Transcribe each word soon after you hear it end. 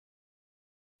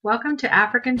Welcome to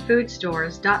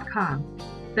AfricanFoodStores.com,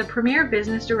 the premier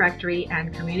business directory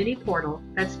and community portal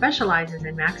that specializes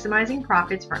in maximizing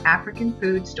profits for African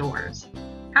food stores.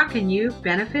 How can you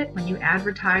benefit when you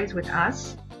advertise with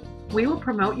us? We will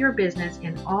promote your business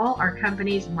in all our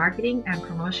company's marketing and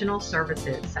promotional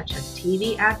services, such as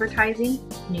TV advertising,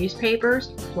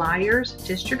 newspapers, flyers,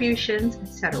 distributions,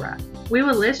 etc. We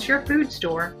will list your food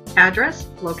store, address,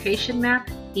 location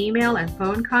map, email and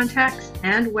phone contacts,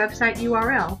 and website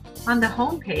URL on the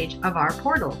homepage of our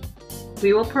portal.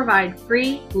 We will provide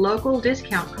free local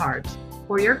discount cards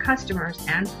for your customers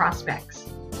and prospects.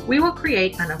 We will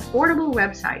create an affordable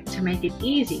website to make it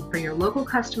easy for your local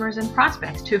customers and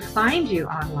prospects to find you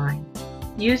online.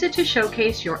 Use it to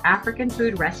showcase your African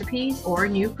food recipes or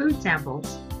new food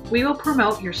samples. We will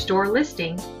promote your store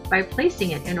listing by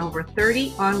placing it in over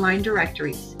 30 online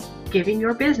directories, giving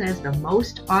your business the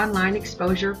most online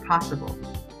exposure possible.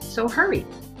 So hurry!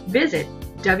 Visit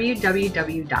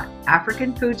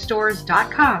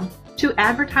www.africanfoodstores.com to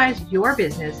advertise your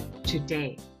business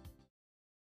today.